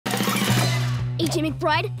Agent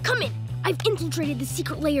McBride, come in. I've infiltrated the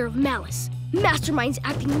secret layer of malice. Masterminds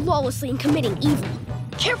acting lawlessly and committing evil.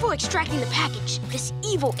 Careful extracting the package. This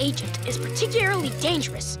evil agent is particularly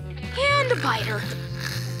dangerous. And a biter.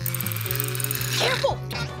 Careful!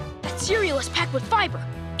 That cereal is packed with fiber.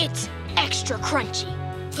 It's extra crunchy.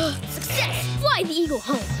 Success! Fly the eagle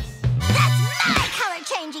home. That's my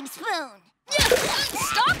color-changing spoon!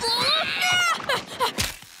 Stop, Lola!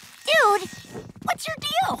 Dude, what's your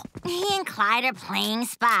deal? He and Clyde are playing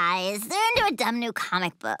spies. They're into a dumb new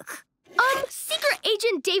comic book. Secret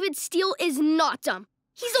Agent David Steele is not dumb.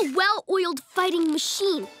 He's a well-oiled fighting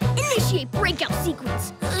machine. Initiate breakout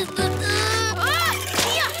sequence. Family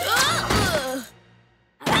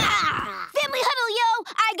huddle, yo!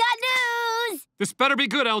 I got news! This better be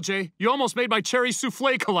good, LJ. You almost made my cherry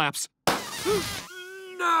souffle collapse.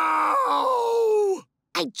 No!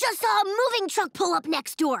 I just saw a moving truck pull up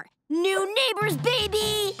next door. New neighbors,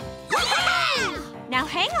 baby! Now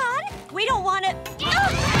hang on. We don't want to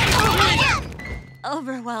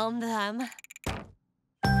overwhelm them.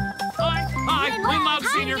 Hi, Win Loud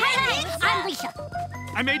Senior. I'm Lisa.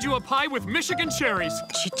 I made you a pie with Michigan cherries.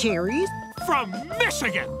 Cherries? From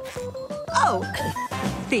Michigan. Oh,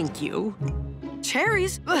 thank you.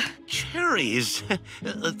 Cherries? Ugh. Cherries?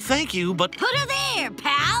 Thank you, but... Put her there,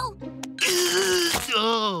 pal!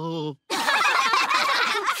 Oh.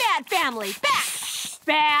 Bad family,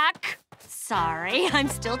 back! Sorry, I'm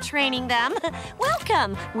still training them.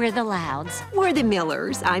 Welcome, we're the Louds. We're the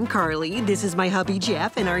Millers. I'm Carly. This is my hubby,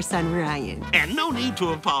 Jeff, and our son, Ryan. And no need to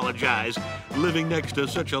apologize. Living next to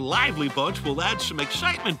such a lively bunch will add some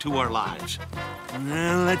excitement to our lives.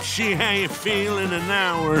 Well, let's see how you feel in an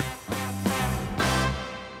hour.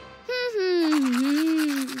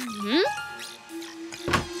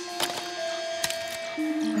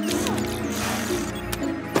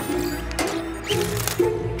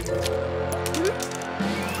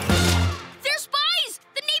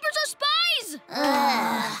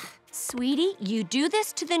 Sweetie, you do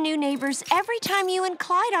this to the new neighbors every time you and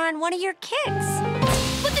Clyde are on one of your kicks.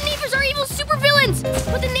 But the neighbors are evil supervillains!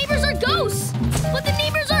 But the neighbors are ghosts! But the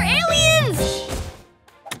neighbors are aliens!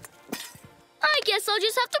 I guess I'll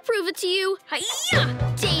just have to prove it to you. Hi-ya!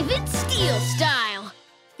 David Steele style.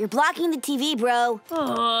 You're blocking the TV, bro.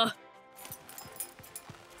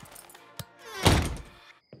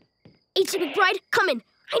 Agent McBride, come in.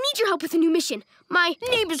 I need your help with a new mission. My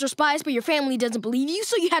neighbors are spies, but your family doesn't believe you,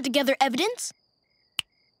 so you have to gather evidence.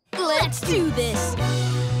 Let's do this.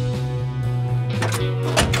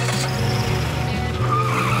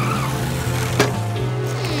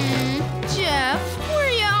 Jeff, where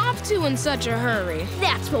are you off to in such a hurry?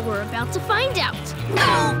 That's what we're about to find out.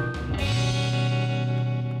 Oh!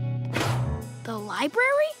 The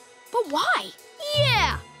library? But why?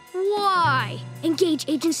 Yeah, why? Engage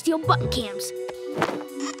Agent Steele button cams.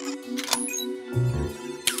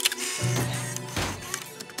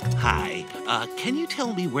 Hi, can you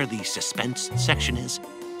tell me where the suspense section is?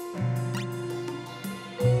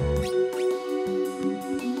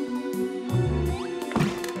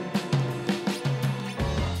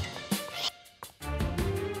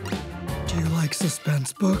 Do you like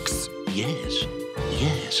suspense books? Yes.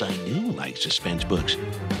 Yes, I do like suspense books.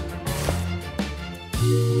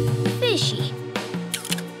 Fishy.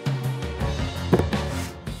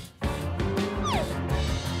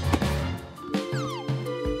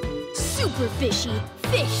 Super fishy.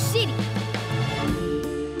 Fish City.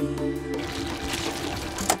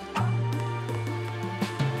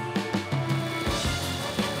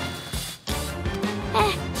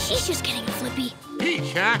 She's just getting flippy. Hey,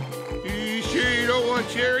 Chuck. You sure you don't want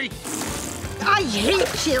cherry? I hate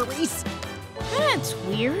cherries. That's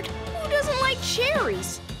weird. Who doesn't like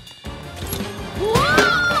cherries? Whoa!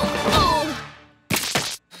 Oh!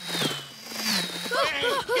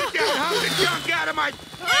 Get that hunk of junk out of my...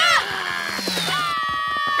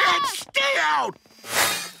 And stay out!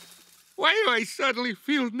 Why do I suddenly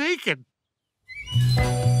feel naked?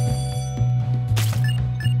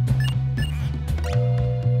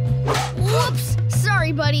 Whoops!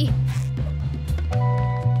 Sorry, buddy.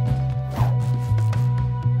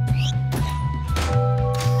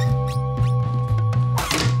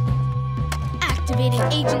 Activating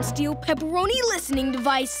Agent Steele pepperoni listening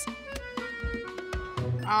device.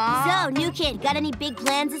 So, new kid, got any big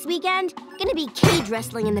plans this weekend? Gonna be cage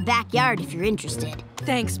wrestling in the backyard if you're interested.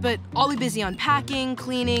 Thanks, but I'll be busy unpacking,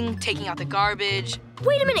 cleaning, taking out the garbage.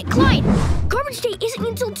 Wait a minute, Clyde! Garbage day isn't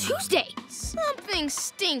until Tuesday. Something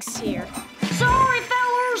stinks here. Sorry,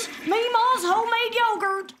 fellas. Me ma's homemade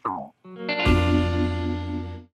yogurt.